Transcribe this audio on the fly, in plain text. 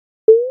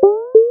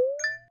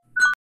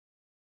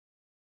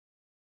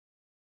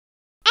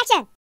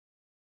Action!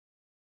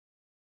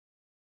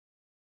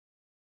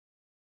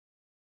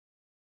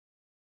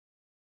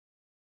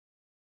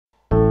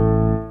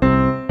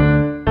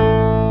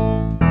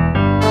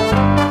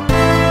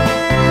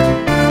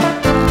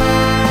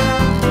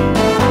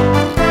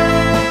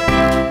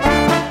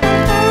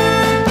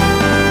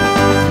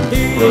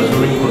 It was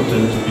very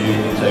important to be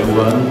in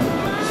Taiwan,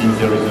 since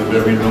there is a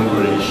very long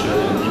relation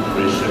and deep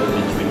relation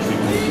between three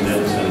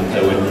continents and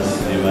Taiwanese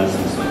cinema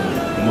since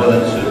more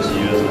than 30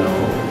 years now.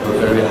 We're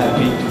very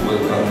happy to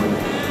welcome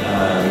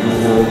you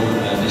all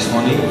this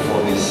morning for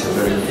this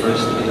very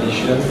first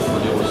edition for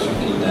the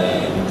Rosuit in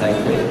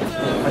Taipei.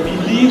 I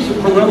believe the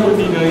program will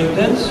be very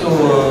intense, so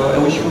I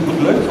wish you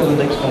good luck for the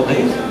next 4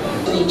 days.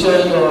 Enjoy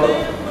your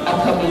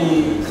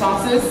upcoming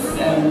classes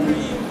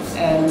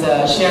and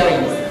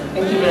sharing.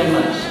 Thank you very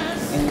much.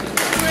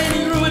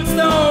 Raining ruined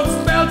stones,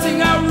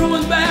 melting our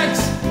ruined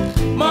backs,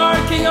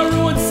 marking our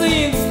ruined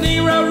scenes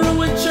near our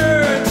ruined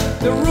church.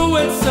 The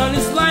ruined sun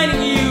is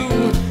lighting you.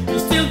 You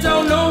still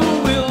don't know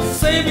who will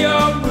save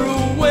your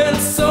ruined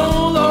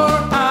soul or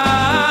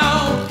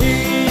how.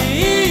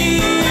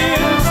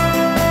 Here's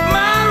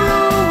my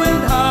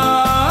ruined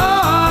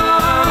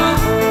heart.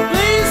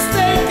 Please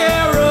take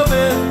care of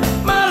it,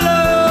 my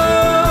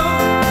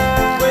love,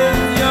 with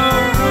your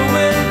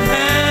ruined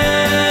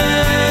hands.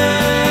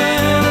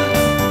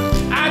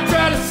 I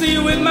try to see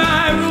with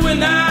my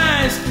ruined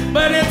eyes,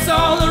 but it's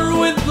all a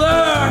ruined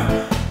blur.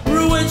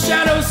 Ruined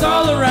shadows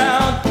all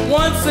around.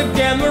 Once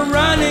again we're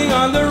running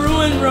on the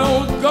ruined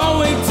road,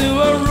 going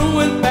to a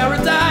ruined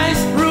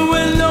paradise.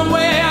 Ruined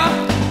nowhere,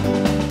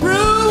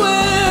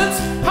 ruined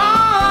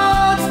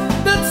hearts,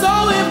 that's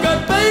all we've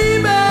got,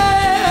 baby.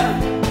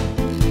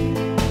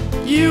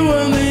 You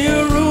and me,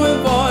 a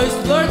ruined voice,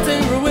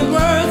 flirting ruined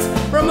words,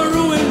 from a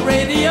ruined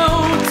radio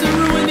to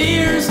ruined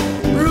ears,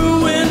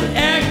 ruined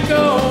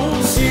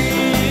echoes.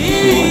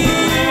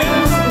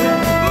 Here's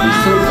my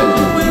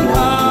ruined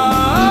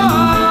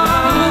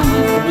heart.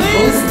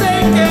 Please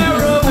take care